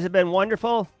 You guys have been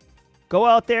wonderful. Go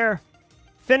out there,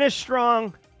 finish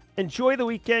strong, enjoy the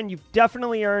weekend. You've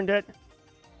definitely earned it.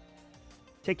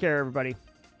 Take care, everybody.